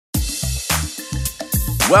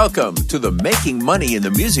Welcome to the Making Money in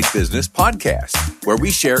the Music Business podcast, where we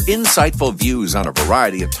share insightful views on a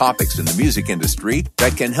variety of topics in the music industry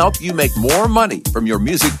that can help you make more money from your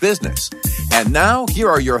music business. And now, here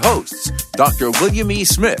are your hosts, Dr. William E.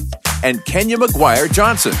 Smith and Kenya McGuire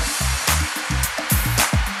Johnson.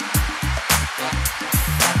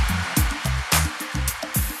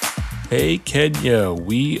 Hey, Kenya,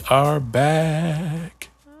 we are back.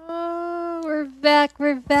 Oh, we're back.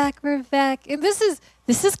 And this is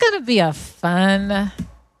going to be a fun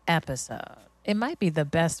episode. It might be the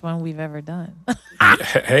best one we've ever done.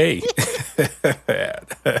 Hey.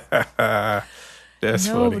 That's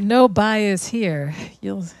funny. No bias here.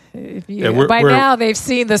 We're now they've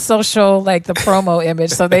seen the social, like the promo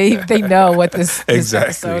image, so they know what this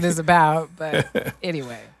Exactly. episode is about. But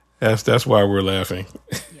anyway. That's why we're laughing.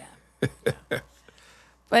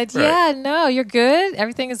 But yeah, no, you're good.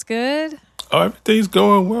 Everything is good. Oh, everything's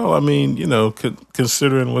going well. I mean,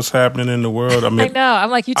 considering what's happening in the world. I know. I'm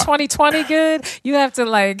like, you 2020 good? You have to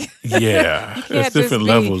yeah, you can't there's different just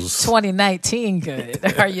levels. be 2019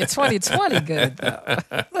 good. Are you 2020 good though?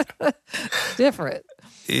 Different.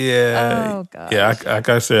 Yeah. Oh God. Yeah, like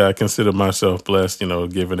I said, I consider myself blessed,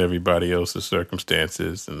 given everybody else's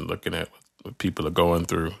circumstances and looking at what people are going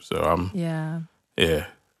through. So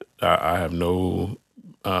I have no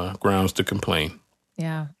grounds to complain.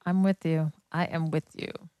 Yeah, I'm with you. I am with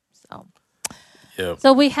you. Yep.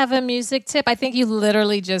 So we have a music tip. I think you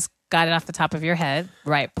literally just got it off the top of your head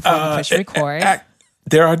right before we push record.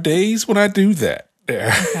 There are days when I do that.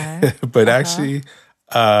 Okay. But actually,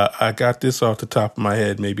 I got this off the top of my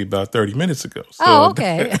head maybe about 30 minutes ago. So oh,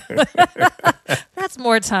 okay. That's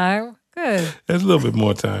more time. Good. That's a little bit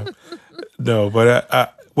more time. No, but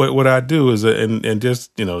what I do is, and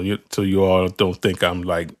just, so you all don't think I'm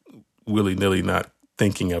like willy-nilly not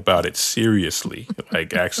thinking about it seriously,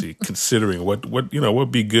 like actually considering what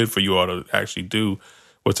would be good for you all to actually do.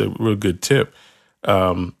 What's a real good tip?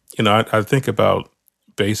 I think about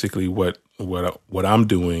basically what I'm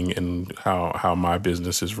doing and how my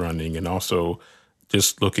business is running, and also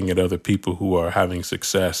just looking at other people who are having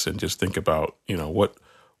success, and just think about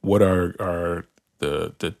what are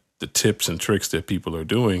the tips and tricks that people are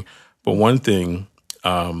doing. But one thing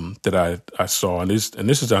that I saw, and this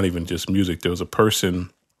is not even just music. There was a person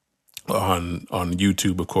on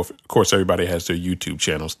YouTube. Of course, everybody has their YouTube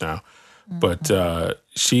channels now, but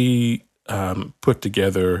she put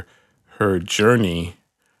together her journey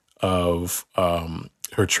of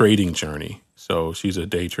her trading journey. So she's a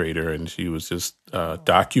day trader, and she was just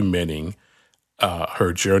documenting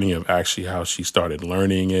her journey of actually how she started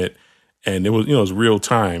learning it, and it was real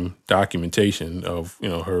time documentation of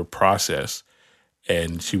her process.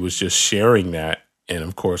 And she was just sharing that. And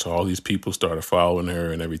of course, all these people started following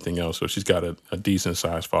her and everything else. So she's got a decent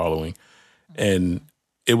sized following. And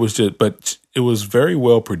it was but it was very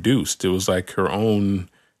well produced. It was like her own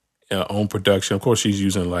production. Of course, she's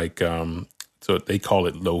using so they call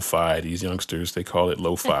it lo-fi. These youngsters, they call it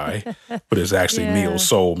lo-fi, but it's actually neo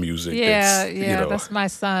soul music. Yeah, that's my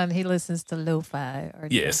son. He listens to lo-fi.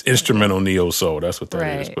 Yes, instrumental neo soul. That's what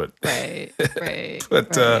that is. But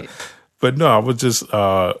right. But no, I was just,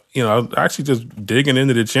 I was actually just digging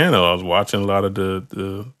into the channel. I was watching a lot of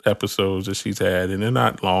the episodes that she's had, and they're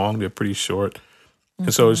not long; they're pretty short. Mm-hmm.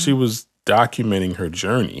 And so she was documenting her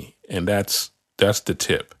journey, and that's the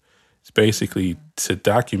tip. It's basically to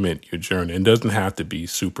document your journey. It doesn't have to be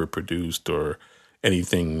super produced or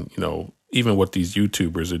anything. Even what these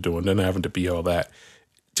YouTubers are doing doesn't have to be all that.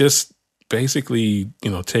 Just basically,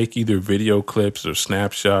 take either video clips or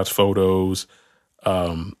snapshots, photos.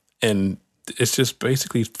 And it's just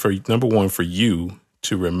basically for number one, for you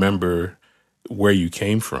to remember where you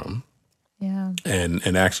came from,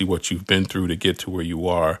 and actually what you've been through to get to where you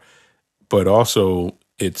are. But also,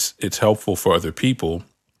 it's helpful for other people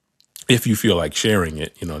if you feel like sharing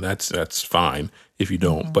it. That's fine if you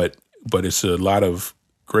don't. Mm-hmm. But it's a lot of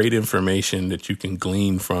great information that you can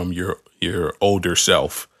glean from your older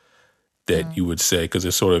self that you would say, because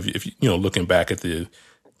it's sort of, if looking back at the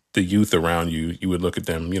youth around you, you would look at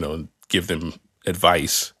them, give them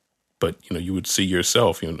advice, but you would see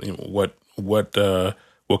yourself, what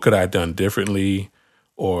could I have done differently,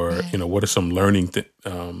 or what are some learning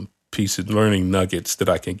learning nuggets that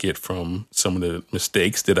I can get from some of the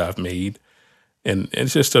mistakes that I've made, and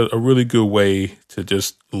it's just a really good way to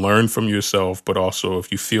just learn from yourself, but also,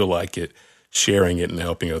 if you feel like it, sharing it and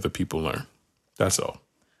helping other people learn. That's all.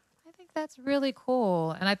 That's really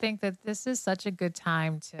cool. And I think that this is such a good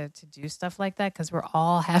time to do stuff like that, because we're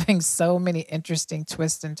all having so many interesting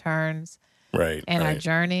twists and turns Right. and our Right.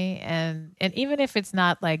 journey. And even if it's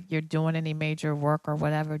not like you're doing any major work or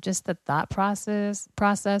whatever, just the thought processes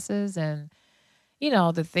and,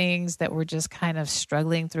 the things that we're just kind of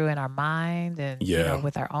struggling through in our mind and, Yeah.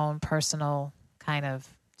 with our own personal kind of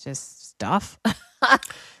just stuff.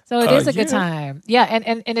 So it is a good Yeah. time. Yeah.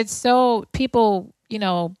 And it's so people,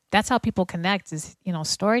 that's how people connect is,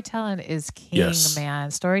 storytelling is king, Yes.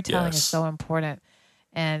 man. Storytelling is Yes. so important.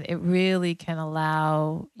 And it really can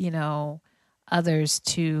allow, others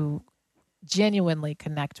to genuinely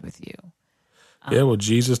connect with you. Yeah. Well,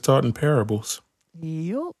 Jesus taught in parables.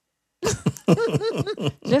 Yup.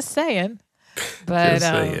 Just saying. But Just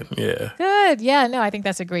saying. Yeah. good. Yeah, no, I think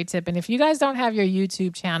that's a great tip. And if you guys don't have your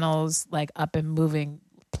YouTube channels like up and moving,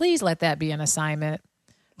 please let that be an assignment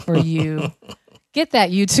for you. Get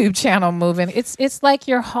that YouTube channel moving. It's like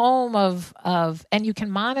your home of and you can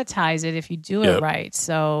monetize it if you do it Yep. right.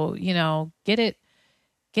 So, get it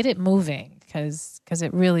moving because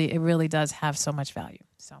it really does have so much value.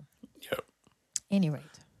 So, Yep. any rate.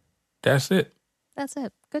 That's it. That's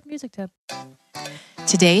it. Good music tip.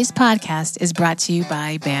 Today's podcast is brought to you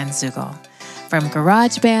by Bandzoogle. From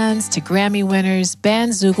garage bands to Grammy winners,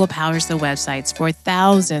 Bandzoogle powers the websites for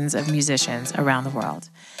thousands of musicians around the world.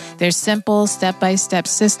 Their simple step-by-step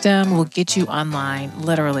system will get you online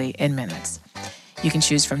literally in minutes. You can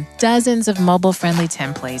choose from dozens of mobile-friendly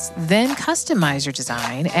templates, then customize your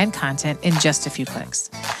design and content in just a few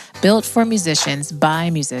clicks. Built for musicians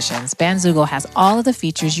by musicians, Bandzoogle has all of the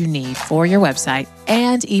features you need for your website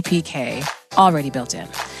and EPK already built in.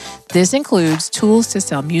 This includes tools to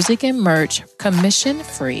sell music and merch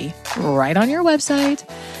commission-free right on your website,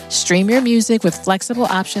 stream your music with flexible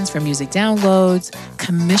options for music downloads,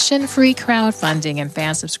 commission-free crowdfunding and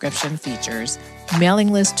fan subscription features,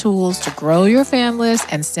 mailing list tools to grow your fan list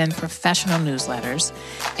and send professional newsletters,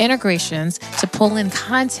 integrations to pull in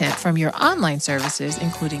content from your online services,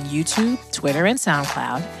 including YouTube, Twitter, and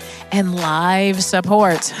SoundCloud, and live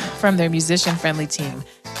support from their musician-friendly team.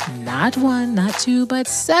 Not 1, not 2, but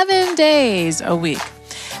 7 days a week.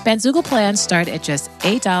 Bandzoogle plans start at just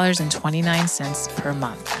 $8.29 per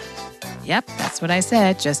month. Yep, that's what I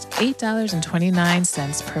said, just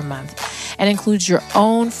 $8.29 per month. And includes your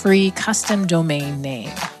own free custom domain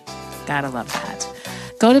name. Gotta love that.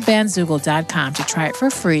 Go to bandzoogle.com to try it for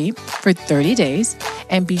free for 30 days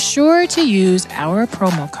and be sure to use our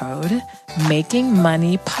promo code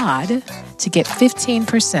MAKINGMONEYPOD to get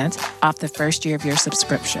 15% off the first year of your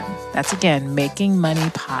subscription. That's again,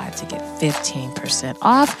 MAKINGMONEYPOD to get 15%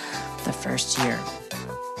 off the first year.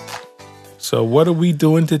 So what are we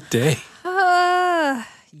doing today?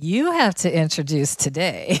 You have to introduce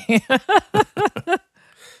today.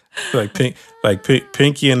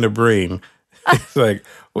 Pinky and the Brain. It's like,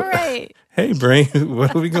 Right. hey, Brain,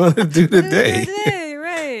 what are we going to do today?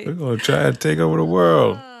 Right. We're going to try to take over the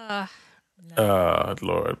world.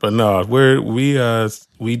 Lord. But no,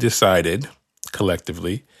 we decided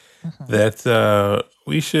collectively that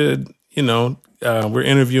we should, we're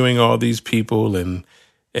interviewing all these people and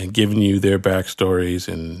giving you their backstories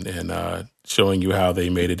and showing you how they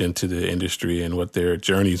made it into the industry and what their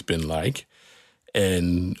journey's been like.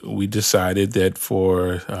 And we decided that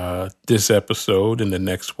for this episode and the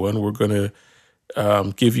next one, we're going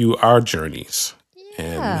to give you our journeys.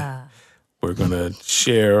 And we're going to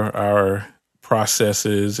share our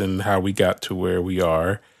processes and how we got to where we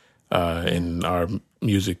are in our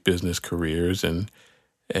music business careers. And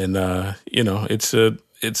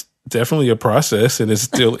it's definitely a process and it's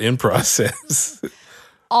still in process.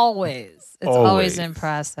 Always. It's always in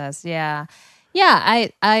process. Yeah. Yeah,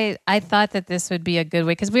 I thought that this would be a good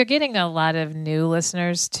way because we're getting a lot of new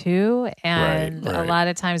listeners too. And Right. a lot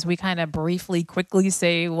of times we kind of quickly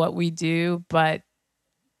say what we do, but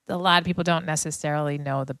a lot of people don't necessarily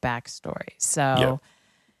know the backstory. So,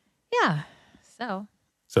 yeah. So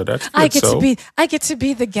that's good. I get to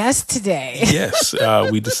be the guest today. Yes,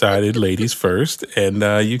 we decided ladies first, and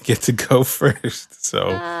you get to go first. So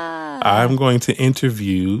I'm going to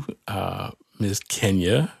interview Ms.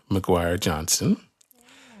 Kenya McGuire Johnson.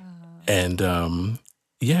 And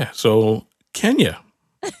so Kenya.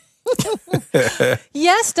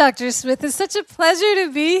 Yes, Dr. Smith, it's such a pleasure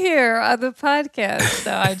to be here on the podcast.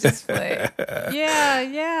 So I just play.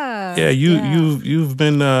 Yeah. You've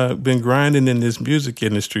been grinding in this music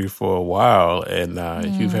industry for a while, and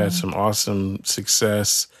you've had some awesome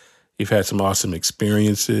success. You've had some awesome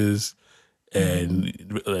experiences,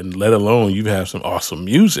 and let alone you've had some awesome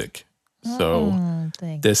music. So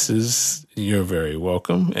you're very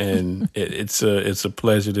welcome, and it's a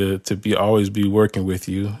pleasure to always be working with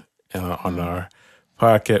you on our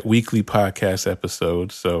weekly podcast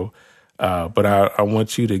episodes. So But I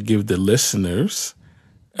want you to give the listeners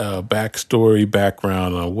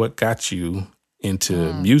background on what got you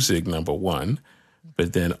into music, number one,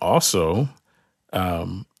 but then also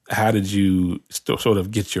how did you sort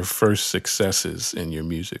of get your first successes in your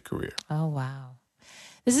music career? Oh, wow.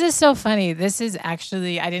 This is so funny. This is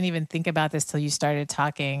actually, I didn't even think about this till you started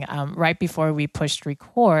talking. Right before we pushed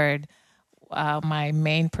record, my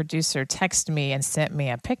main producer texted me and sent me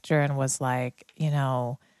a picture and was like,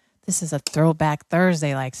 this is a throwback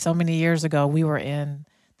Thursday. Like so many years ago, we were in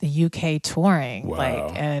the UK touring.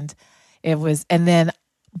 Wow.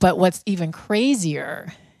 But what's even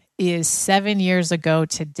crazier is 7 years ago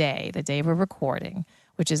today, the day we're recording,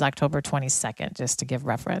 which is October 22nd, just to give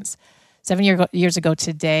reference. 7 years ago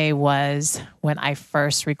today was when I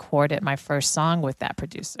first recorded my first song with that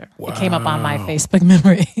producer. Wow. It came up on my Facebook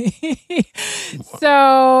memory.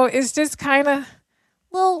 So it's just kind of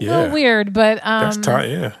a little weird, but that's And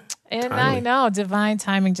timely. I know divine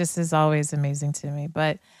timing just is always amazing to me.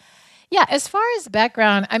 But yeah, as far as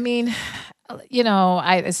background, I mean,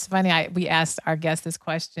 it's funny. We asked our guest this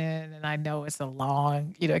question, and I know it's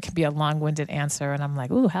it can be a long-winded answer, and I'm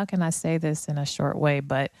like, ooh, how can I say this in a short way?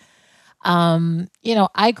 But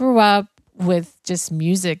I grew up with just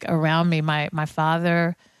music around me. My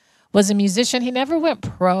father was a musician. He never went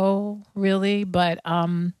pro, really, but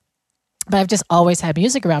I've just always had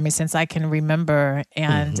music around me since I can remember.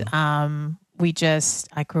 And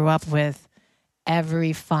I grew up with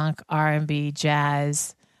every funk, R&B,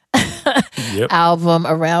 jazz album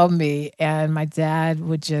around me. And my dad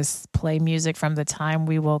would just play music from the time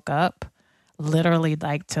we woke up, literally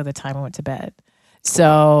like till the time we went to bed.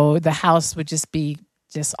 So the house would just be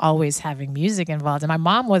always having music involved. And my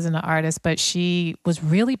mom wasn't an artist, but she was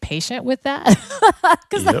really patient with that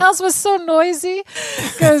because the house was so noisy.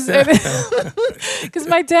 Because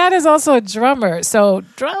my dad is also a drummer. So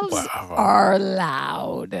drums are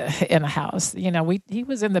loud in a house. He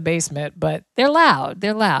was in the basement, but they're loud.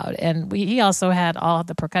 They're loud. And he also had all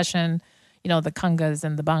the percussion, the congas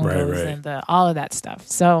and the bongos and all of that stuff.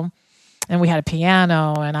 So... And we had a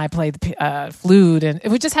piano, and I played the flute, and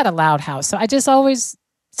we just had a loud house. So I just always,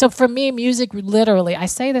 for me, music literally, I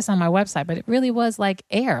say this on my website, but it really was like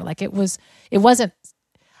air. Like it wasn't,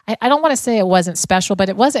 I don't want to say it wasn't special, but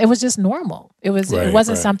it was just normal. It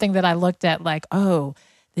wasn't something that I looked at like, oh,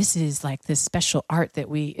 this is like this special art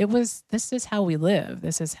this is how we live.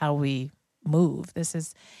 This is how we move.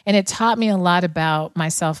 And it taught me a lot about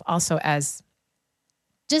myself also as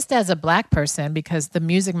a Black person, because the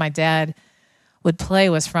music my dad would play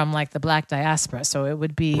was from like the Black diaspora. So it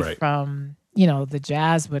would be from, the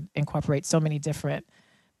jazz would incorporate so many different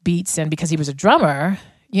beats. And because he was a drummer,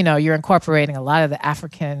 you're incorporating a lot of the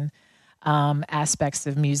African aspects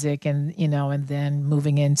of music and then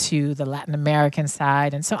moving into the Latin American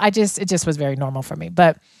side. And so it just was very normal for me.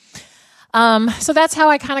 But so that's how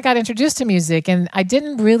I kind of got introduced to music. And I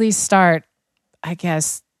didn't really start, I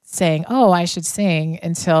guess, saying, oh, I should sing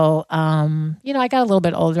until, I got a little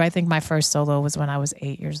bit older. I think my first solo was when I was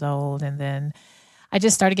 8 years old. And then I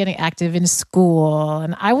just started getting active in school.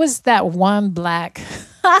 And I was that one black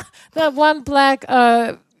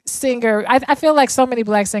singer. I feel like so many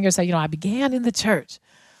Black singers say, I began in the church.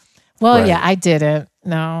 Well, I didn't.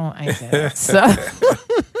 No, I didn't. So...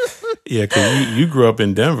 Yeah, because you grew up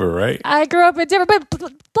in Denver, right? I grew up in Denver, but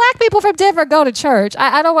Black people from Denver go to church.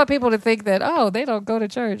 I don't want people to think that, they don't go to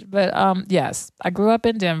church. But yes, I grew up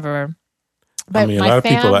in Denver. But a lot of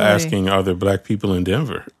people are asking, are there Black people in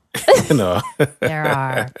Denver? There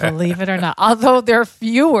are, believe it or not. Although there are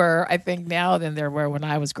fewer, I think, now than there were when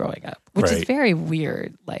I was growing up, which is very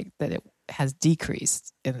weird, like that it has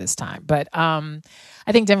decreased in this time. But I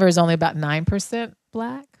think Denver is only about 9%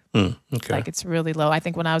 Black. Okay. Like it's really low. I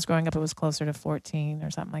think when I was growing up, it was closer to 14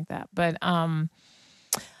 or something like that. But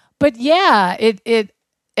yeah,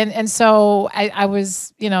 and so I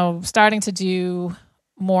was, starting to do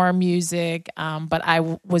more music, but I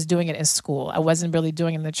was doing it in school. I wasn't really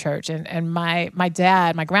doing it in the church. And my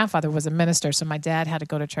grandfather was a minister, so my dad had to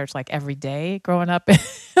go to church like every day growing up in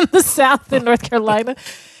the South in North Carolina.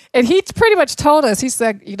 And he pretty much told us, he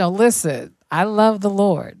said, listen, I love the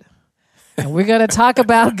Lord. And we're going to talk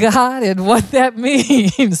about God and what that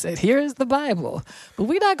means. And here's the Bible. But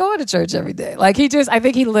we're not going to church every day. Like I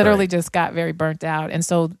think he literally just got very burnt out. And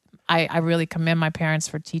so I really commend my parents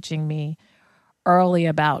for teaching me early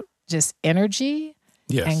about just energy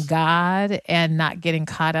and God and not getting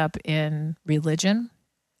caught up in religion.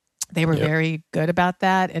 They were very good about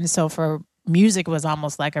that. And so for music was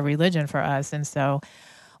almost like a religion for us. And so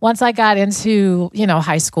once I got into,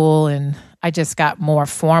 high school and I just got more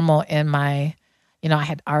formal in my, I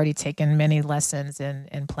had already taken many lessons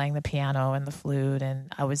in playing the piano and the flute,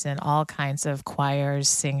 and I was in all kinds of choirs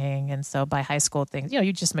singing. And so by high school things,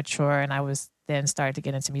 you just mature, and I was then started to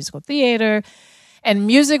get into musical theater, and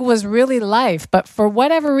music was really life. But for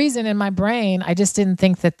whatever reason in my brain, I just didn't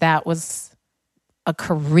think that was a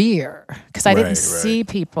career, because I didn't see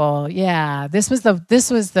people. Yeah, this was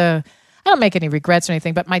the, I don't make any regrets or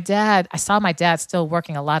anything, but I saw my dad still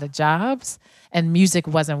working a lot of jobs, and music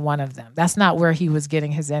wasn't one of them. That's not where he was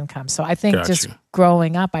getting his income. So I think just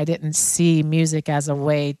growing up, I didn't see music as a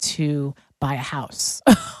way to buy a house.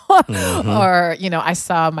 Or, I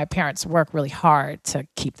saw my parents work really hard to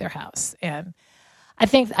keep their house. And I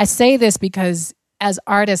think I say this because as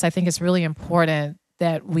artists, I think it's really important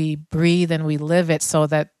that we breathe and we live it, so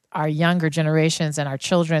that our younger generations and our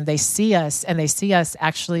children, they see us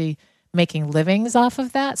actually making livings off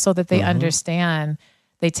of that, so that they understand,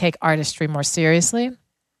 they take artistry more seriously,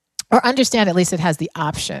 or understand at least it has the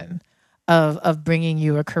option of bringing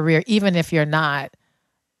you a career, even if you're not,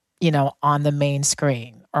 on the main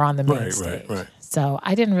screen or on the main stage. Right. So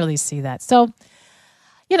I didn't really see that. So,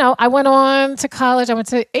 I went on to college. I went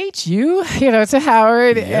to HU, to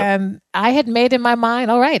Howard, and I had made in my mind,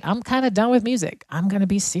 all right, I'm kind of done with music. I'm going to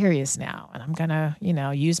be serious now, and I'm going to,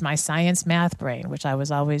 use my science math brain, which I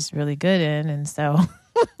was always really good in. And so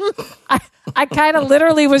I kind of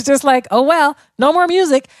literally was just like, oh, well, no more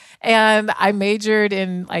music. And I majored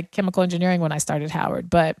in chemical engineering when I started Howard.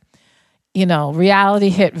 But, reality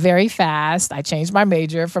hit very fast. I changed my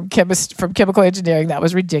major from chemical engineering. That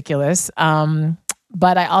was ridiculous.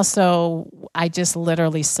 But I just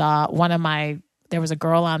literally saw there was a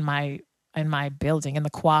girl in my building, in the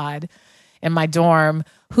quad, in my dorm,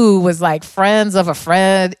 who was friends of a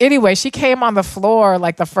friend. Anyway, she came on the floor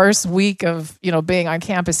the first week of, being on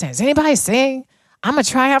campus, saying, "Does anybody sing? I'm going to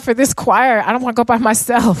try out for this choir. I don't want to go by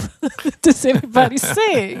myself." Does anybody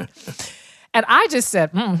sing? And I just said,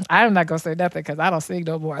 I'm not going to say nothing because I don't sing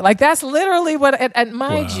no more. That's literally what, and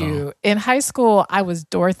mind you, in high school, I was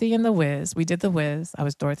Dorothy in The Wiz. We did The Wiz. I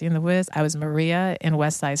was Dorothy in The Wiz. I was Maria in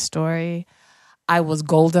West Side Story. I was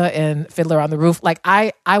Golda in Fiddler on the Roof.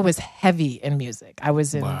 I was heavy in music. I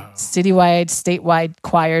was in citywide, statewide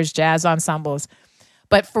choirs, jazz ensembles.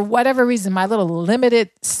 But for whatever reason, my little limited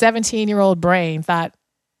 17-year-old brain thought,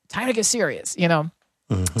 time to get serious,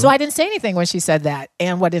 So I didn't say anything when she said that.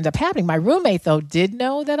 And what ended up happening, my roommate, though, did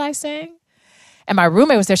know that I sang. And my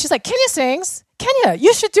roommate was there. She's like, Kenya sings. Kenya,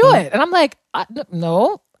 you should do it. And I'm like,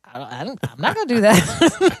 no, I'm not going to do that.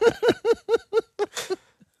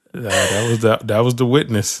 That was the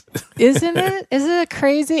witness. Isn't it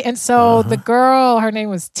crazy? And so the girl, her name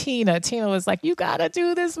was Tina. Tina was like, you got to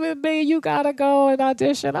do this with me. You got to go and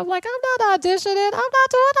audition. I'm like, I'm not auditioning. I'm not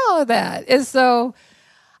doing all of that. And so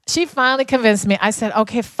she finally convinced me. I said,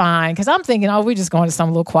 okay, fine. Because I'm thinking, we're just going to some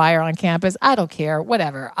little choir on campus. I don't care.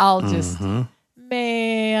 Whatever. I'll just,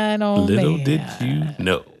 man, Little did you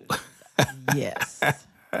know. Yes.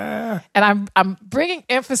 And I'm bringing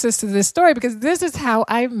emphasis to this story because this is how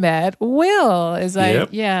I met Will.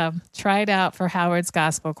 Tried out for Howard's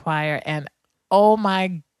Gospel Choir. And oh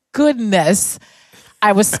my goodness,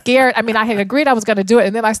 I was scared. I mean, I had agreed I was going to do it.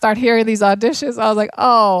 And then I started hearing these auditions. I was like,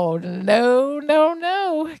 oh, no.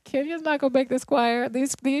 Kenya's not going to make this choir.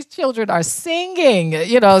 These children are singing,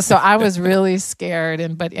 So I was really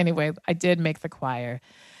scared. But anyway, I did make the choir.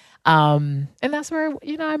 And that's where,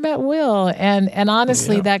 I met Will. And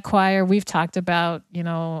honestly, that choir, we've talked about,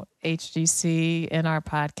 HGC in our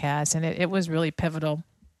podcast. And it was really pivotal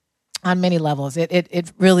on many levels.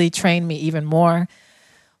 It really trained me even more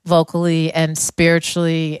vocally and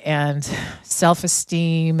spiritually and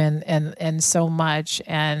self-esteem and so much.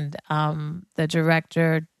 And the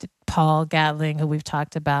director, Paul Gatling, who we've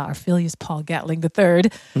talked about, our Phileas Paul Gatling III.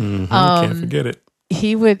 Can't forget it.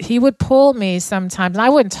 He would pull me sometimes, and I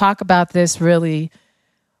wouldn't talk about this really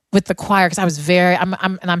with the choir because I was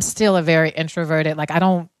I'm still a very introverted.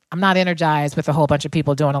 I'm not energized with a whole bunch of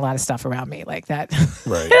people doing a lot of stuff around me like that.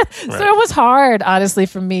 Right. So it was hard, honestly,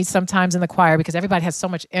 for me sometimes in the choir because everybody has so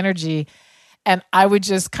much energy, and I would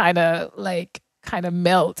just kind of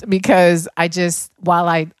melt because while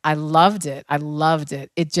I loved it,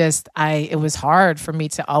 it was hard for me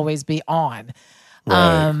to always be on.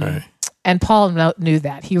 Right. And Paul knew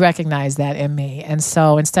that. He recognized that in me. And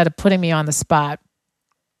so instead of putting me on the spot,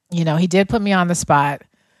 he did put me on the spot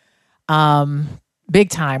big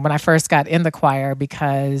time when I first got in the choir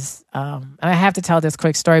because, and I have to tell this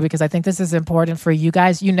quick story because I think this is important for you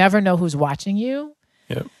guys. You never know who's watching you.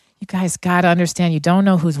 Yep. you guys got to understand, you don't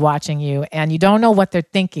know who's watching you and you don't know what they're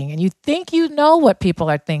thinking. And you think you know what people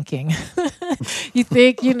are thinking. You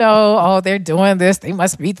think, you know, oh, they're doing this. They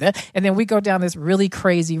must be that. And then we go down this really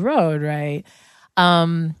crazy road, right?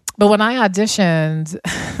 But when I auditioned,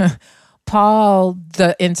 Paul,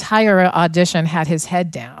 the entire audition had his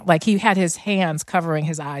head down. Like he had his hands covering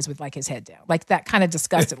his eyes with like his head down. Like that kind of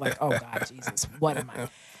disgusted, like, oh God, Jesus, what am I?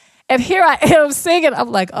 And here I am singing.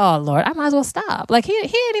 I'm like, oh Lord, I might as well stop. Like he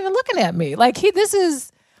ain't even looking at me. Like this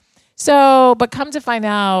is so. But come to find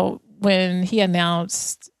out, when he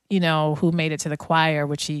announced, you know, who made it to the choir,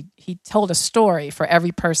 which he told a story for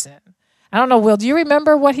every person. I don't know, Will, do you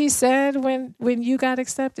remember what he said when you got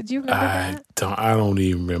accepted? Do you remember that? I don't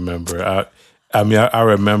even remember. I mean, I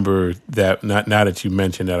remember that. Not now that you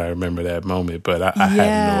mentioned that, I remember that moment. But I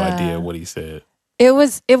had no idea what he said. It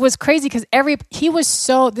was crazy because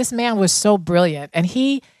this man was so brilliant, and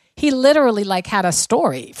he literally like had a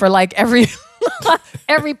story for like every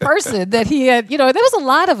person that he had. You know, there was a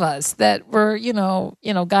lot of us that were you know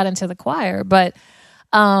got into the choir, but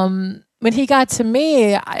when he got to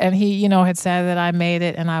me and he you know had said that I made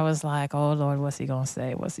it, and I was like, oh Lord, what's he gonna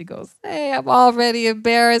say? What's he gonna say? I'm already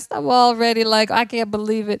embarrassed. I'm already like, I can't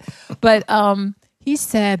believe it. But he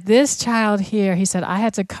said, this child here, he said, I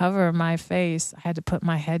had to cover my face. I had to put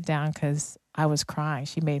my head down because I was crying.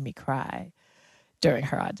 She made me cry during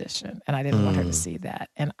her audition, and I didn't want her to see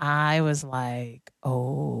that. And I was like,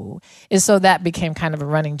 oh. And so that became kind of a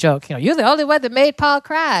running joke. You know, you're the only one that made Paul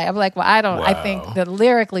cry. I'm like, well, I don't. Wow. I think that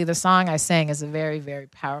lyrically, the song I sang is a very, very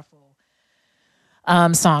powerful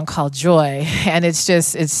song called Joy. And it's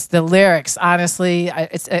the lyrics, honestly,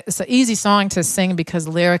 it's an easy song to sing because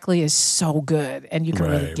lyrically is so good and you can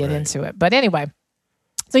really get into it. But anyway,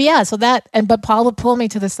 but Paul would pull me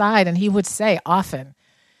to the side and he would say often,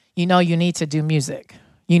 you know, you need to do music.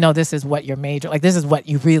 You know, this is what your major, like this is what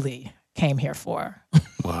you really came here for.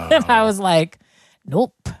 Wow. And I was like,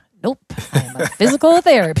 nope. I'm a physical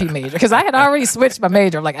therapy major because I had already switched my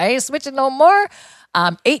major. I'm like, I ain't switching no more.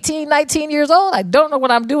 I'm 18, 19 years old. I don't know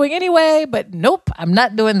what I'm doing anyway, but nope, I'm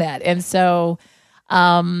not doing that. And so,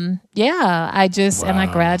 I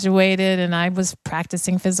graduated and I was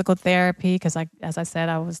practicing physical therapy because as I said,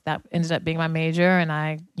 that ended up being my major, and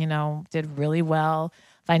I, you know, did really well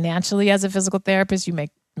financially as a physical therapist. You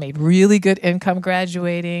made really good income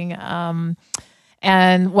graduating.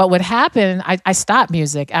 And what would happen, I stopped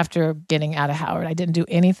music after getting out of Howard. I didn't do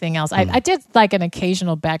anything else. I did like an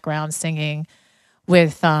occasional background singing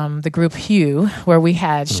with the group Hugh, where we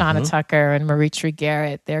had Shauna Tucker and Marie Tree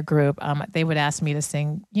Garrett, their group. They would ask me to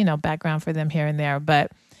sing, you know, background for them here and there,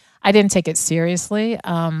 but I didn't take it seriously.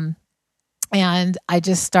 And I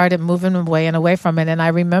just started moving away from it. And I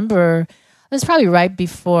remember it was probably right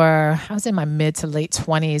before I was in my mid to late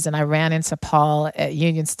 20s, and I ran into Paul at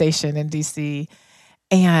Union Station in DC,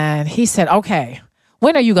 and he said, okay,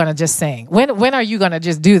 when are you going to just sing? When are you going to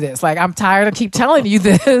just do this? Like, I'm tired of keep telling you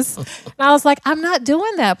this. And I was like, I'm not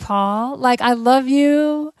doing that, Paul. Like, I love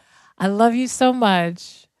you so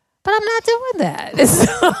much, but I'm not doing that.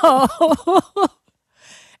 And,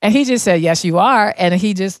 and he just said, yes, you are. And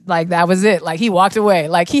he just, like, that was it. Like, he walked away.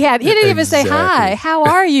 Like, he didn't even say, hi, how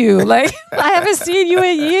are you? Like, I haven't seen you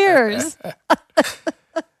in years.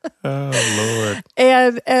 Oh, Lord.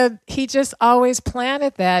 And he just always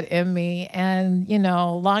planted that in me. And, you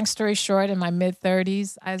know, long story short, in my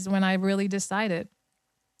mid-30s is when I really decided.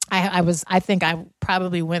 I think I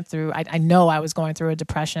probably went through, I know I was going through a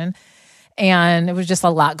depression. And it was just a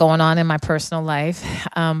lot going on in my personal life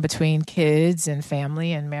between kids and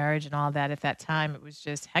family and marriage and all that. At that time, it was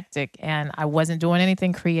just hectic. And I wasn't doing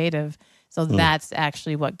anything creative. So that's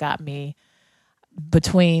actually what got me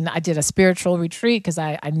I did a spiritual retreat because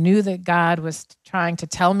I knew that God was trying to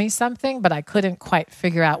tell me something, but I couldn't quite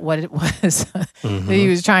figure out what it was that he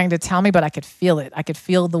was trying to tell me, but I could feel it. I could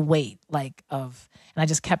feel the weight and I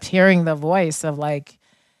just kept hearing the voice of like,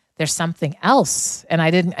 there's something else. And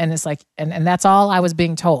it's like, and that's all I was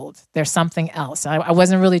being told. There's something else. I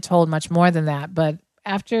wasn't really told much more than that, but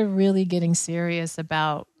after really getting serious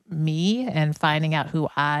about me and finding out who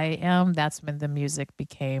I am, that's when the music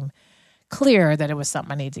became clear that it was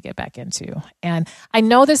something I needed to get back into. And I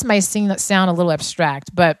know this may sound a little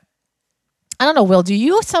abstract, but I don't know, Will, do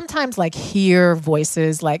you sometimes like hear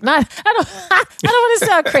voices like I don't want to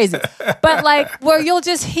sound crazy, but like where you'll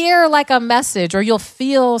just hear like a message or you'll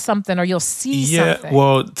feel something or you'll see something? Yeah,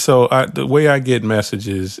 well, so the way I get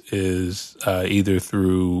messages is either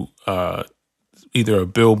through either a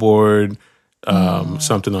billboard,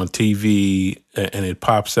 something on TV, and it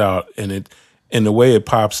pops out and And the way it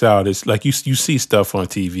pops out, it's like you see stuff on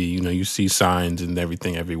TV, you see signs and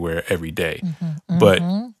everything everywhere every day. But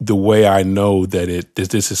the way I know that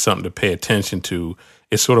this is something to pay attention to,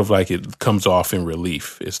 it's sort of like it comes off in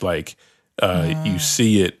relief. It's like you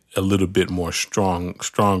see it a little bit more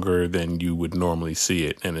stronger than you would normally see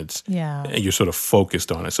it, and and you're sort of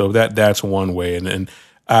focused on it. So that's one way. And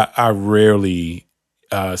I rarely.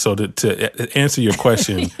 So to answer your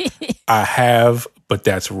question, I have. But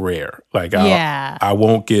that's rare. Like I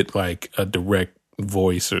won't get like a direct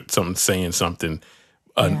voice or something saying something.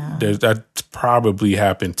 That's probably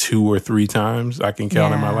happened 2 or 3 times I can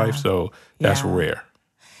count in my life. So that's rare.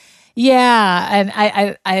 Yeah,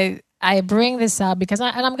 and I bring this up because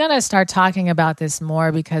I'm going to start talking about this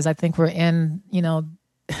more because I think we're in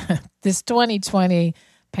this 2020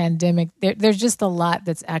 pandemic. There's just a lot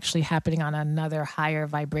that's actually happening on another higher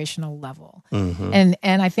vibrational level. And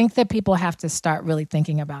I think that people have to start really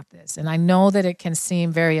thinking about this. And I know that it can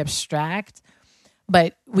seem very abstract,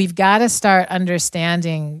 but we've got to start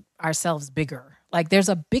understanding ourselves bigger. Like there's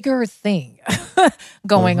a bigger thing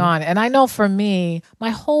going on. And I know for me,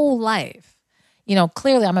 my whole life,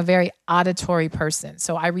 clearly I'm a very auditory person.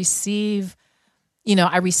 So I receive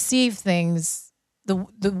things.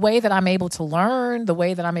 The way that I'm able to learn, the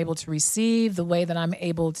way that I'm able to receive, the way that I'm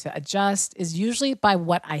able to adjust is usually by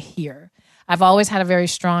what I hear. I've always had a very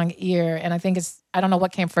strong ear, and I think I don't know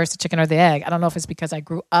what came first, the chicken or the egg. I don't know if it's because I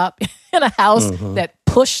grew up in a house that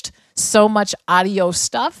pushed so much audio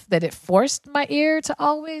stuff that it forced my ear to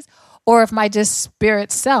always, or if my just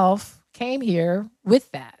spirit self came here with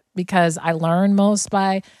that. Because I learn most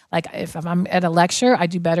by, like, if I'm at a lecture, I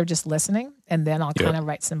do better just listening, and then I'll kind of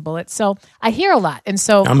write some bullets. So I hear a lot. And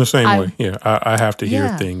so I'm the same way. Yeah. I have to hear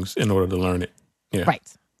things in order to learn it. Yeah.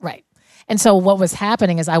 Right. And so what was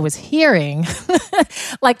happening is I was hearing,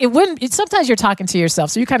 like sometimes you're talking to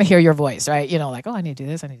yourself, so you kind of hear your voice, right? Like, oh, I need to do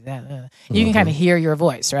this, I need to do that. You can kind of hear your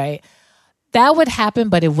voice, right? That would happen,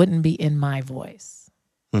 but it wouldn't be in my voice.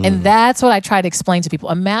 And that's what I try to explain to people.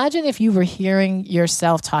 Imagine if you were hearing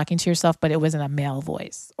yourself talking to yourself, but it was in a male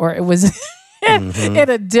voice, or it was in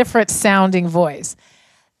a different sounding voice.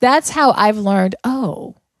 That's how I've learned,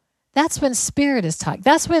 that's when spirit is talking.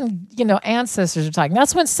 That's when, ancestors are talking.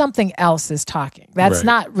 That's when something else is talking. That's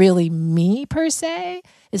not really me per se.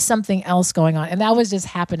 It's something else going on. And that was just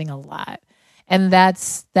happening a lot. And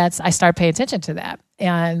that's I started paying attention to that.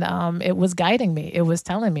 And it was guiding me. It was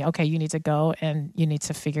telling me, okay, you need to go and you need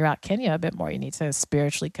to figure out Kenya a bit more. You need to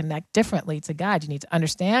spiritually connect differently to God. You need to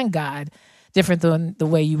understand God different than the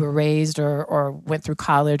way you were raised or went through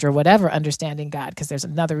college or whatever, understanding God, because there's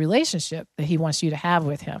another relationship that he wants you to have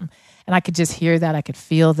with him. And I could just hear that. I could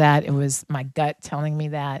feel that. It was my gut telling me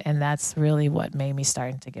that. And that's really what made me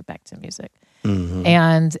starting to get back to music.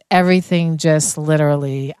 And everything just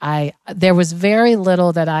literally, there was very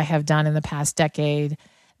little that I have done in the past decade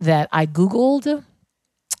that I Googled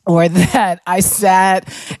or that I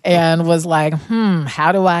sat and was like,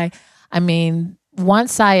 how do I mean,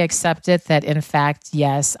 once I accepted that, in fact,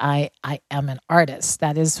 yes, I am an artist.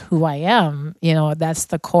 That is who I am. That's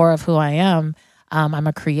the core of who I am. I'm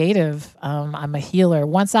a creative. I'm a healer.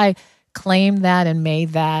 Once I claimed that and made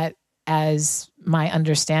that as my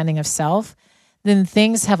understanding of self, then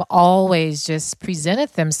things have always just presented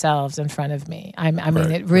themselves in front of me. I mean,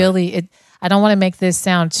 it really, I don't want to make this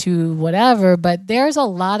sound too whatever, but there's a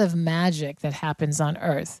lot of magic that happens on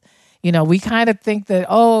earth. We kind of think that,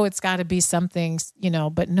 it's got to be something,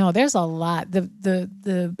 but no, there's a lot.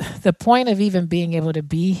 The point of even being able to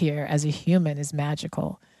be here as a human is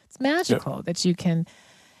magical. It's magical that you can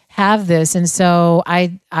have this. And so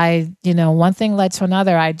I one thing led to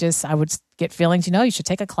another. I would get feelings, you should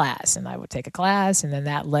take a class, and I would take a class. And then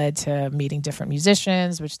that led to meeting different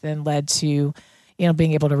musicians, which then led to,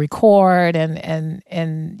 being able to record and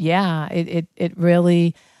it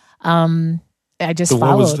really, I just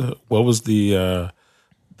followed. What was the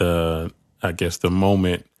I guess the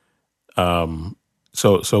moment,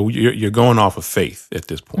 so you're going off of faith at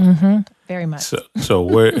this point. Very much. So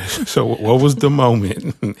what was the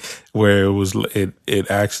moment where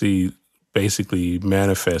it actually basically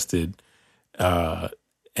manifested,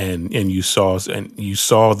 and you saw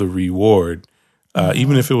the reward,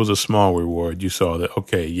 even if it was a small reward, you saw that,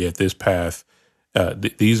 okay, this path,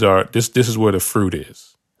 this is where the fruit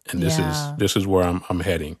is, and this is where I'm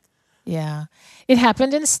heading. Yeah. It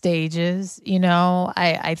happened in stages.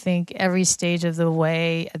 I think every stage of the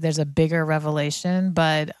way there's a bigger revelation.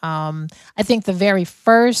 But I think the very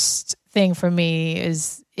first thing for me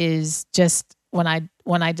is just when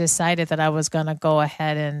I decided that I was going to go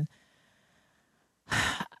ahead and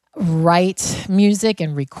write music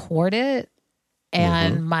and record it.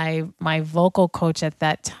 And my vocal coach at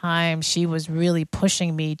that time, she was really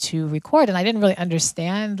pushing me to record, and I didn't really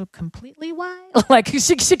understand completely why. Like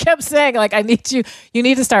she kept saying, like, you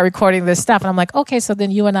need to start recording this stuff. And I'm like, okay, so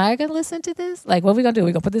then you and I are gonna listen to this? Like, what are we gonna do?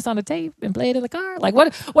 We gonna put this on a tape and play it in the car? Like,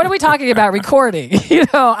 what are we talking about recording?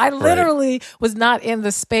 I literally was not in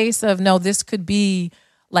the space of, no, this could be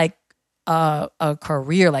like a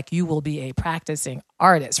career. Like, you will be a practicing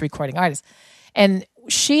artist, recording artist. And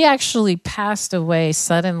she actually passed away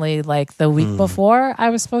suddenly, like the week before I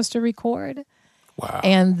was supposed to record. Wow.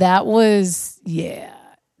 And that was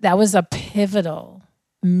a pivotal,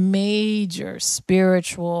 major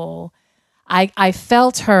spiritual. I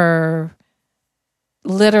felt her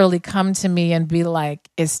literally come to me and be like,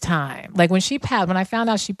 it's time. Like when I found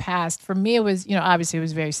out she passed, for me, it was, obviously it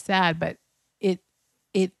was very sad, but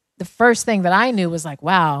the first thing that I knew was like,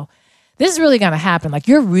 wow, this is really going to happen. Like,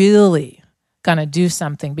 you're really going to do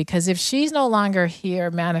something, because if she's no longer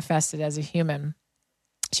here manifested as a human,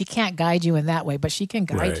 she can't guide you in that way, but she can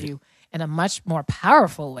guide you in a much more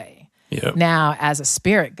powerful way now as a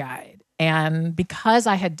spirit guide. And because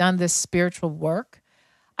I had done this spiritual work,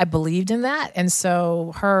 I believed in that. And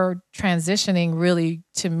so her transitioning really,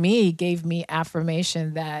 to me, gave me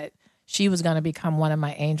affirmation that she was going to become one of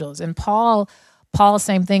my angels. And Paul,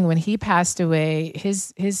 same thing. When he passed away,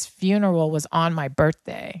 his funeral was on my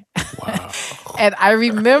birthday. Wow. And I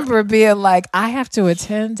remember being like, I have to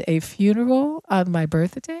attend a funeral on my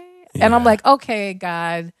birthday. Yeah. And I'm like, okay,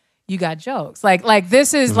 God, you got jokes. Like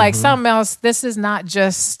this is like something else. This is not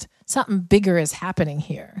just something bigger is happening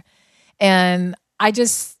here. And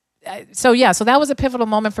so that was a pivotal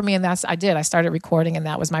moment for me. And I started recording, and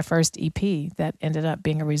that was my first EP that ended up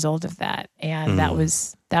being a result of that. And that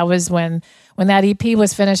was when that EP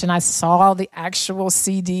was finished and I saw the actual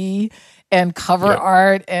CD and cover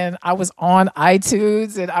art, and I was on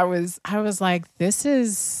iTunes, and I was like, this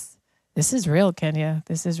is real, Kenya.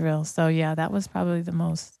 This is real. So yeah, that was probably that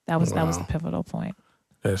was the pivotal point.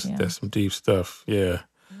 That's some deep stuff. Yeah.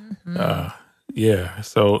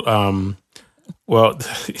 So, well,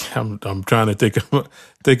 I'm trying to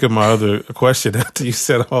think of my other question after you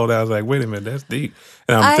said all that. I was like, wait a minute, that's deep.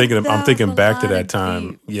 And I'm thinking back to that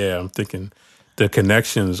time. Deep. Yeah, I'm thinking the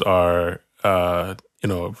connections are,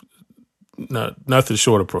 nothing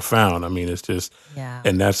short of profound. I mean, it's just,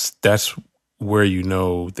 and that's where you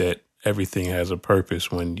know that everything has a purpose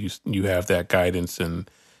when you have that guidance, and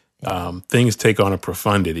things take on a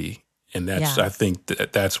profundity, and that's I think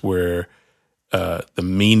that's where the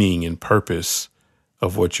meaning and purpose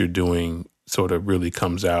of what you're doing sort of really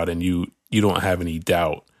comes out, and you don't have any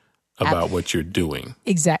doubt about what you're doing.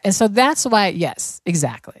 Exactly. And so that's why, yes,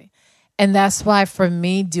 exactly. And that's why for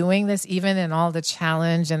me doing this, even in all the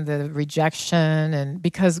challenge and the rejection, and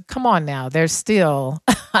because come on now, there's still,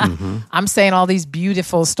 I'm saying all these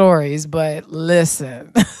beautiful stories, but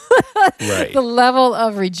listen, the level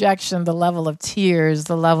of rejection, the level of tears,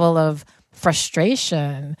 the level of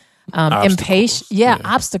frustration,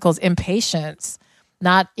 obstacles, impatience,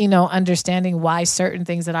 not, understanding why certain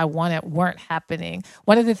things that I wanted weren't happening.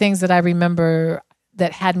 One of the things that I remember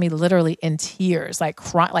that had me literally in tears, like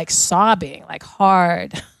crying, like sobbing, like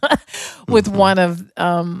hard with one of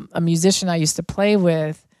a musician I used to play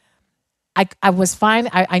with. I was fine.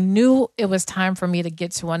 I knew it was time for me to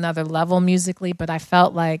get to another level musically, but I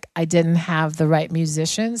felt like I didn't have the right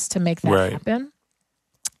musicians to make that happen.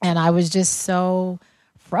 And I was just so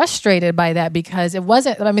frustrated by that, because it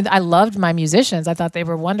wasn't, I mean, I loved my musicians. I thought they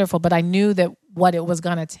were wonderful, but I knew that what it was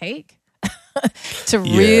going to take to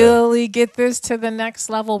really get this to the next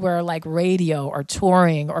level, where like radio or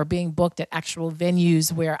touring or being booked at actual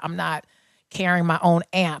venues where I'm not carrying my own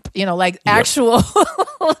amp, actual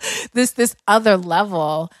this other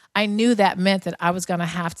level. I knew that meant that I was going to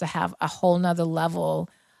have a whole nother level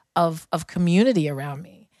of community around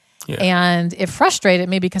me. Yeah. And it frustrated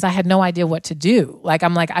me because I had no idea what to do. Like,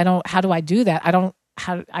 I'm like, how do I do that?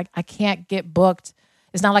 I can't get booked.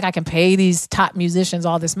 It's not like I can pay these top musicians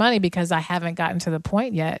all this money, because I haven't gotten to the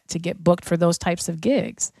point yet to get booked for those types of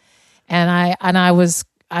gigs. And I was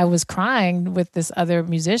crying with this other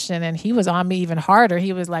musician, and he was on me even harder.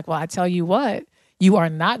 He was like, well, I tell you what, you are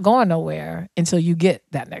not going nowhere until you get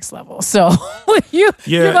that next level. So you're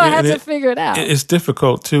going to have to figure it out. It's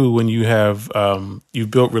difficult too when you have,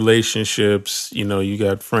 you've built relationships, you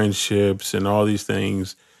got friendships and all these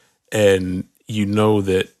things. And you know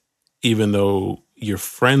that even though you're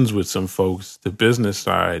friends with some folks, the business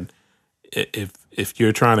side, if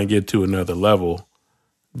you're trying to get to another level,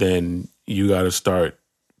 then you got to start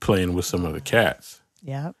playing with some other cats.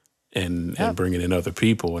 Yep. And bringing in other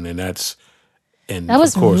people. And that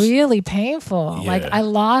was really painful. Yeah. Like I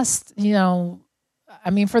lost, I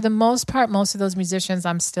mean, for the most part, most of those musicians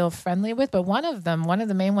I'm still friendly with, but one of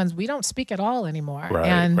the main ones, we don't speak at all anymore.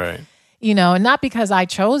 Right. You know, not because I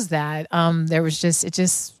chose that. There was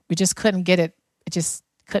we just couldn't get it. It just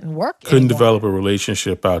couldn't work. Couldn't anymore. develop a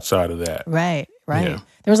relationship outside of that. Right. Yeah.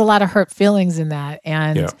 There was a lot of hurt feelings in that.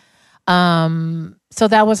 And so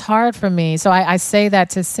that was hard for me. So I say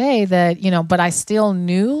that to say that, you know, but I still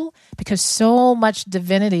knew because so much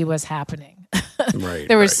divinity was happening. Right.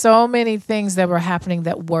 There were so many things that were happening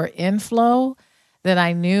that were in flow that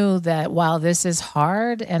I knew that while this is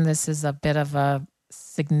hard and this is a bit of a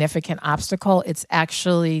significant obstacle, it's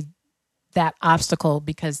actually that obstacle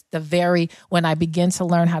because when I begin to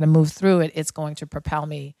learn how to move through it, it's going to propel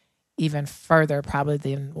me even further probably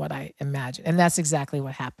than what I imagined. And that's exactly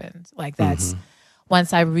what happened. Like that's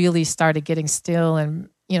once I really started getting still and,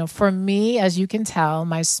 you know, for me, as you can tell,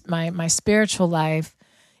 my spiritual life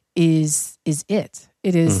is it.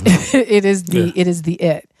 It is it is the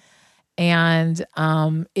it. And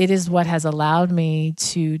it is what has allowed me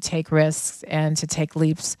to take risks and to take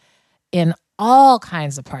leaps in all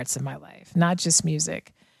kinds of parts of my life, not just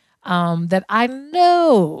music. That I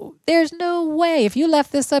know there's no way if you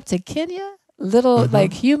left this up to Kenya,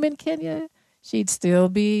 like human Kenya, she'd still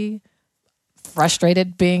be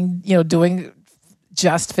frustrated being, you know, doing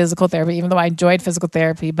just physical therapy, even though I enjoyed physical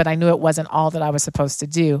therapy, but I knew it wasn't all that I was supposed to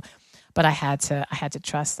do. But I had to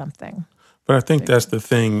trust something. But I think that's the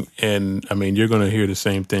thing, and I mean, you're going to hear the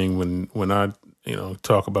same thing when I, you know,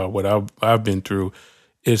 talk about what I've been through.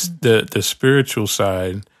 It's the spiritual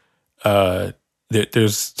side.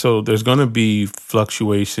 There's going to be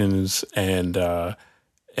fluctuations and I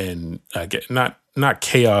get not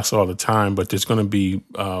chaos all the time, but there's going to be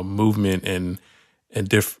movement and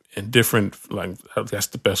different, like that's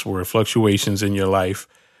the best word, fluctuations in your life.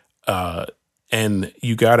 And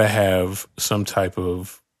you got to have some type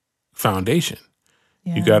of foundation.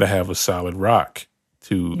 Yeah. You got to have a solid rock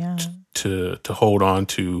to hold on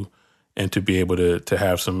to, and to be able to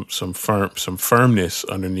have some firmness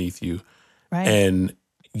underneath you. Right. And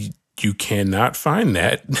you cannot find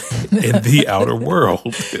that in the outer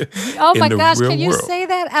world. Oh my gosh! Can you say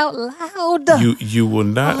that out loud? You will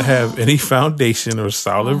not have any foundation or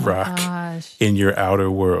solid rock in your outer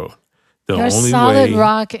world. Your solid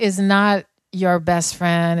rock is not your best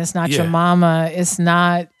friend. It's not your mama. It's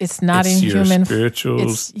not in human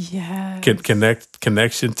spirituals.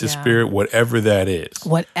 Connection to spirit, whatever that is.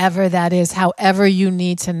 Whatever that is, however you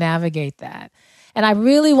need to navigate that. And I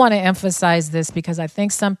really want to emphasize this because I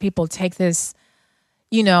think some people take this,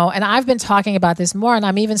 you know, and I've been talking about this more, and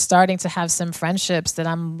I'm even starting to have some friendships that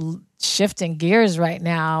I'm shifting gears right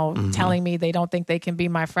now, telling me they don't think they can be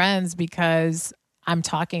my friends because I'm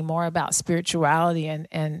talking more about spirituality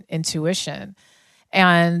and intuition.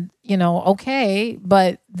 And, you know, okay,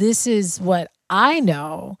 but this is what I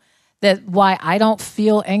know, that why I don't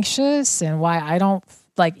feel anxious and why I don't,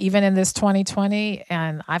 like, even in this 2020,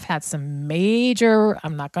 and I've had some major,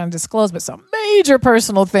 I'm not going to disclose, but some major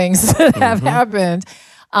personal things that have happened.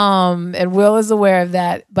 And Will is aware of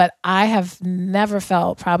that, but I have never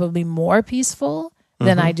felt probably more peaceful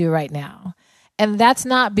than I do right now. And that's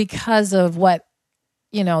not because of what,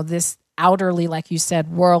 you know, this outerly, like you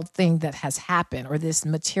said, world thing that has happened or this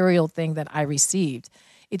material thing that I received.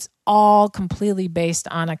 It's all completely based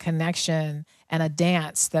on a connection and a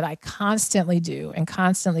dance that I constantly do and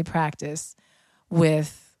constantly practice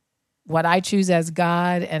with what I choose as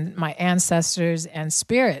God and my ancestors and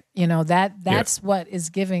spirit. You know, that's what is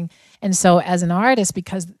giving. And so as an artist,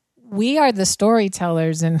 because we are the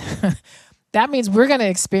storytellers, and that means we're going to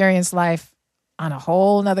experience life on a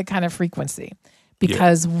whole nother kind of frequency,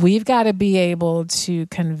 because we've got to be able to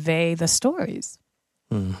convey the stories,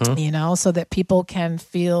 you know, so that people can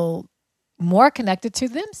feel more connected to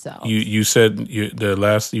themselves. You said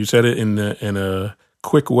it in a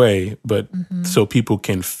quick way, but so people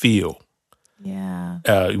can feel. Yeah.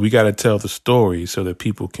 We got to tell the story so that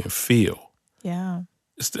people can feel. Yeah.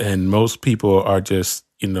 And most people are just,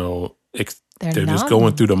 you know, they're just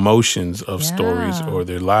going through the motions of stories or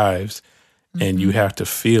their lives, and you have to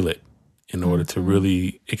feel it in order to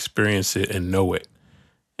really experience it and know it.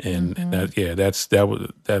 And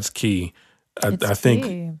that's key. I think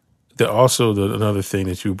key. Another thing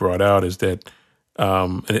that you brought out is that,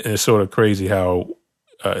 and it's sort of crazy how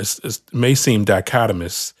it may seem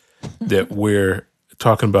dichotomous that we're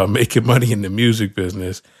talking about making money in the music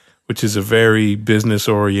business, which is a very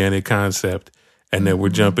business-oriented concept, and then we're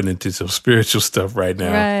jumping into some spiritual stuff right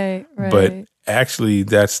now. Right. But actually,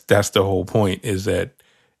 that's the whole point, is that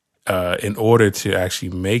in order to actually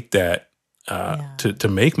make that, to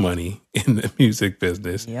make money in the music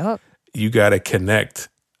business, you got to connect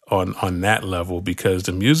on that level, because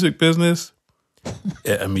the music business,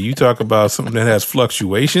 I mean, you talk about something that has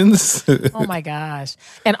fluctuations. Oh my gosh.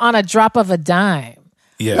 And on a drop of a dime.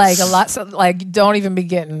 Yes. Like a lot, so like you don't even be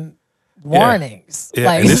getting warnings. Yeah.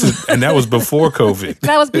 Like And that was before COVID.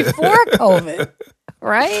 that was before COVID,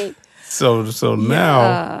 right? So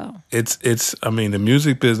now it's I mean, the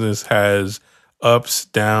music business has ups,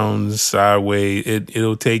 downs, sideways.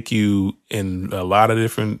 It'll take you in a lot of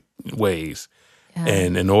different ways. Yeah.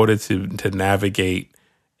 And in order to navigate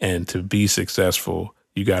and to be successful,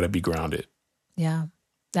 you got to be grounded. Yeah,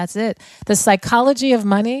 that's it. The psychology of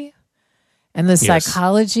money and the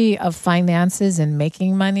psychology of finances and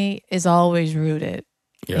making money is always rooted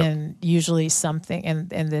in usually something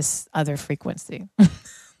in this other frequency.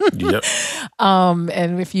 Yep.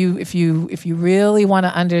 And if you really want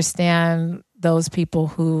to understand those people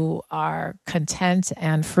who are content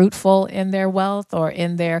and fruitful in their wealth, or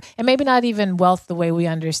in their, and maybe not even wealth the way we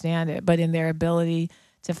understand it, but in their ability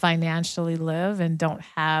to financially live and don't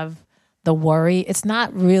have the worry. It's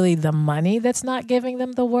not really the money that's not giving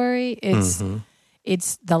them the worry. It's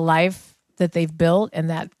the life that they've built,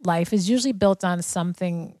 and that life is usually built on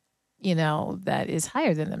something, that is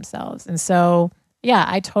higher than themselves. And so, yeah,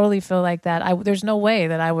 I totally feel like that. There's no way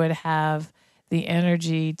that I would have the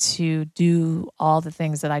energy to do all the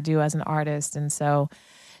things that I do as an artist. And so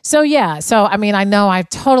I mean, I know I've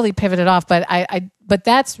totally pivoted off, but but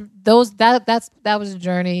that was a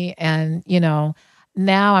journey. And,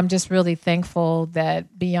 now I'm just really thankful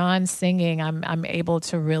that beyond singing, I'm able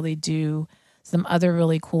to really do some other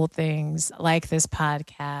really cool things, like this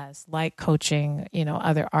podcast, like coaching,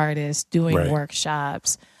 other artists, doing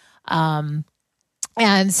workshops, and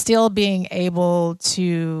still being able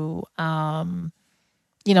to,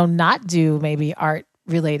 not do maybe art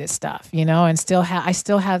related stuff, and I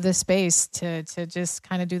still have this space to just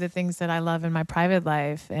kind of do the things that I love in my private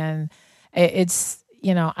life. And it's,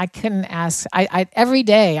 I couldn't ask, I every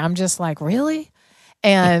day I'm just like, really?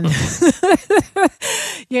 And,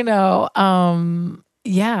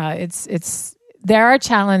 it's, there are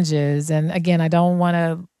challenges. And again, I don't want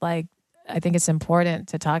to I think it's important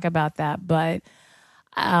to talk about that, but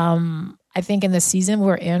I think in the season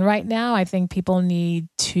we're in right now, I think people need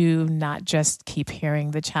to not just keep hearing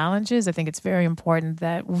the challenges. I think it's very important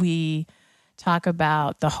that we talk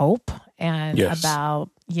about the hope and about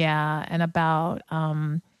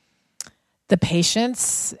the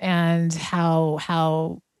patience and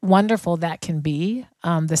how wonderful that can be,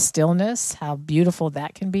 the stillness, how beautiful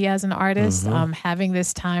that can be as an artist. Having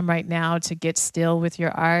this time right now to get still with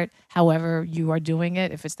your art, however you are doing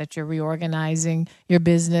it, if it's that you're reorganizing your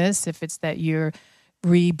business, if it's that you're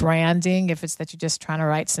rebranding, if it's that you're just trying to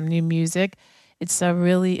write some new music, it's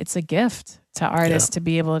a gift to artists to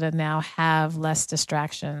be able to now have less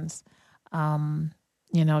distractions,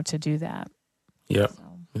 to do that. Yep. So,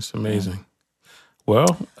 it's amazing. Yeah.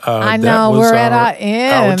 Well, I know we're at our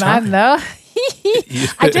end. I know.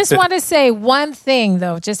 I just want to say one thing,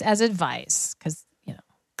 though, just as advice, because,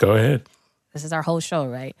 Go ahead. This is our whole show,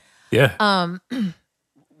 right? Yeah.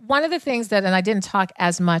 One of the things that, and I didn't talk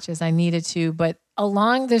as much as I needed to, but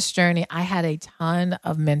along this journey, I had a ton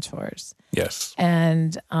of mentors. Yes.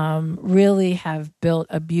 And really have built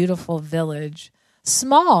a beautiful village,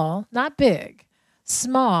 small, not big,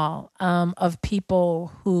 small, of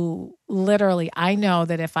people who literally, I know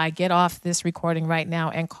that if I get off this recording right now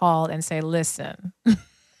and call and say, listen,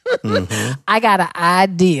 I got an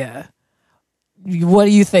idea. What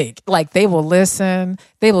do you think? They will listen.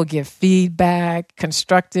 They will give feedback,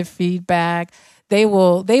 constructive feedback. They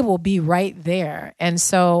will be right there. And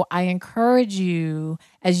so I encourage you,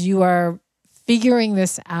 as you are figuring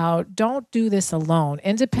this out, don't do this alone.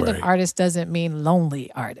 Independent artist doesn't mean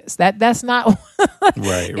lonely artist. That's not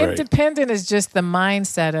right. Independent is just the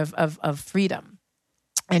mindset of freedom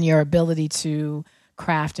and your ability to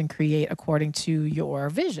craft and create according to your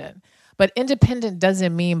vision. But independent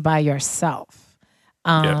doesn't mean by yourself.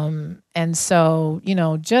 And so,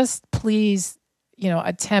 just please,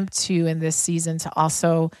 attempt to, in this season, to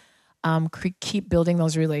also keep building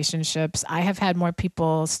those relationships. I have had more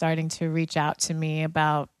people starting to reach out to me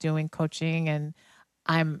about doing coaching, and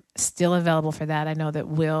I'm still available for that. I know that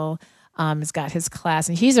Will has got his class,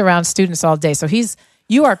 and he's around students all day. So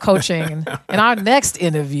you are coaching in our next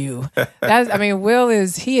interview. Will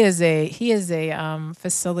is a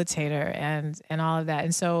facilitator and all of that.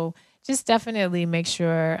 And so just definitely make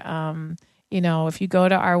sure, if you go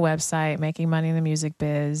to our website,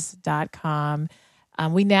 makingmoneyinthemusicbiz.com,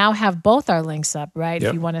 we now have both our links up, right? Yep.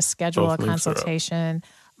 If you want to schedule Both a consultation,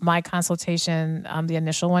 my consultation, the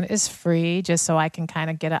initial one is free, just so I can kind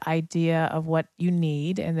of get an idea of what you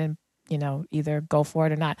need, and then, either go for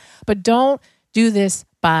it or not. But don't do this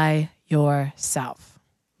by yourself.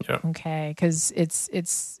 Yeah. Okay, because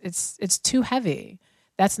it's too heavy.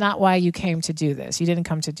 That's not why you came to do this. You didn't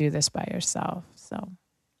come to do this by yourself. So.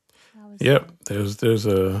 Yep, there's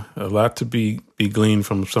a lot to be gleaned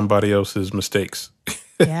from somebody else's mistakes.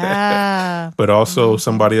 Yeah. But also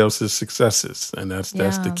somebody else's successes. And that's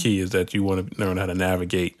the key, is that you want to learn how to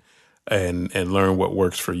navigate and learn what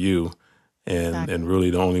works for you. And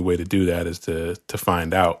really the only way to do that is to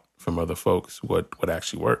find out from other folks what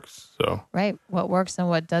actually works. So right, what works and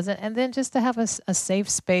what doesn't. And then just to have a safe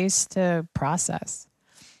space to process.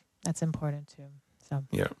 That's important too. So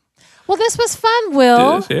yeah. Well, this was fun,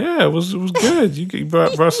 Will. Yeah, it was good. You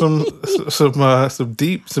brought some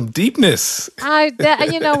deepness.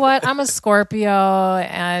 You know what? I'm a Scorpio,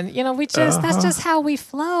 and we just that's just how we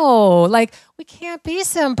flow. Like, we can't be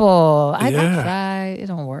simple. I try. It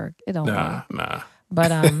don't work. Nah.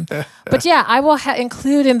 But yeah, I will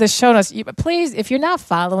include in the show notes. Please, if you're not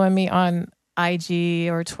following me on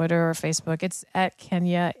IG or Twitter or Facebook, it's at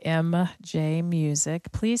Kenya MJ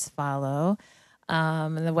Music. Please follow.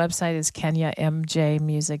 And the website is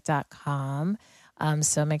kenyamjmusic.com.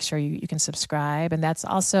 So make sure you can subscribe. And that's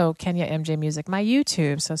also Kenya MJ Music, my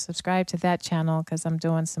YouTube. So subscribe to that channel because I'm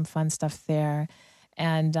doing some fun stuff there.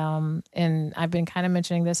 And I've been kind of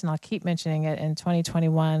mentioning this, and I'll keep mentioning it in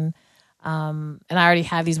 2021. And I already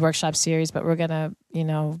have these workshop series, but we're going to,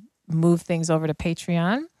 move things over to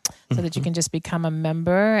Patreon so that you can just become a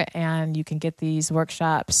member and you can get these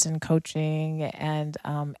workshops and coaching. And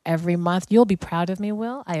every month, you'll be proud of me,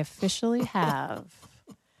 Will. I officially have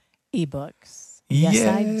ebooks. Yes, Yay.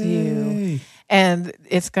 I do. And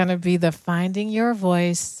it's going to be the Finding Your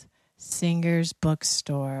Voice Singers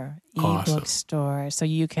Bookstore, ebook store. So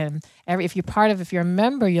you can, if you're a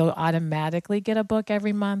member, you'll automatically get a book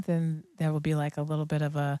every month, and there will be like a little bit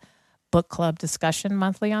of a book club discussion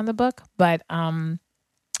monthly on the book. But I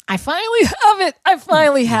finally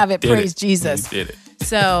have it. Praise Jesus. You did it.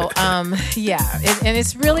 So and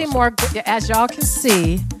it's really more, as y'all can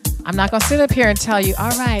see, I'm not going to sit up here and tell you,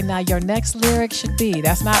 all right, now your next lyric should be.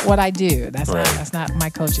 That's not what I do. That's not my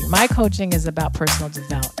coaching. My coaching is about personal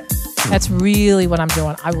development. That's really what I'm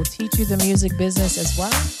doing. I will teach you the music business as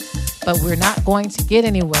well, but we're not going to get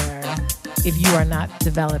anywhere if you are not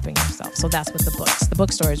developing yourself. So that's what the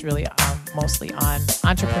bookstore is really mostly on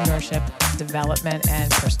entrepreneurship, development, and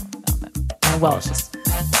personal development and wellness.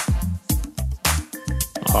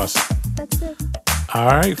 Awesome. That's it. All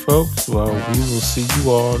right, folks. Well, we will see you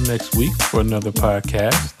all next week for another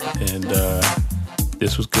podcast. And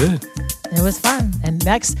this was good. It was fun. And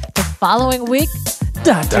the following week,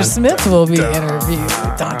 Dr. Smith will be interviewed.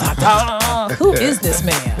 Who is this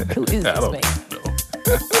man?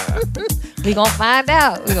 We're going to find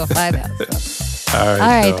out. So. All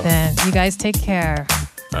right, then. You guys take care.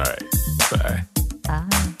 All right. Bye. Bye.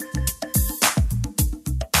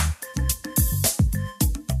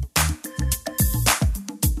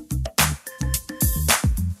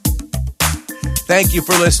 Thank you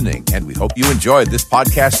for listening, and we hope you enjoyed this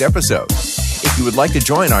podcast episode. If you would like to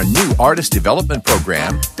join our new artist development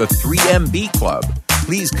program, the 3MB Club,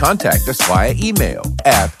 please contact us via email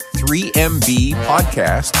at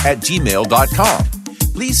 3mbpodcast@gmail.com.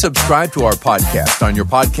 Please subscribe to our podcast on your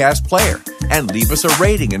podcast player and leave us a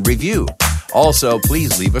rating and review. Also,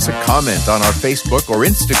 please leave us a comment on our Facebook or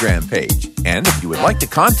Instagram page. And if you would like to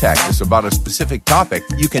contact us about a specific topic,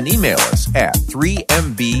 you can email us at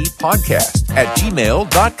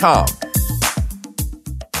 3mbpodcast@gmail.com.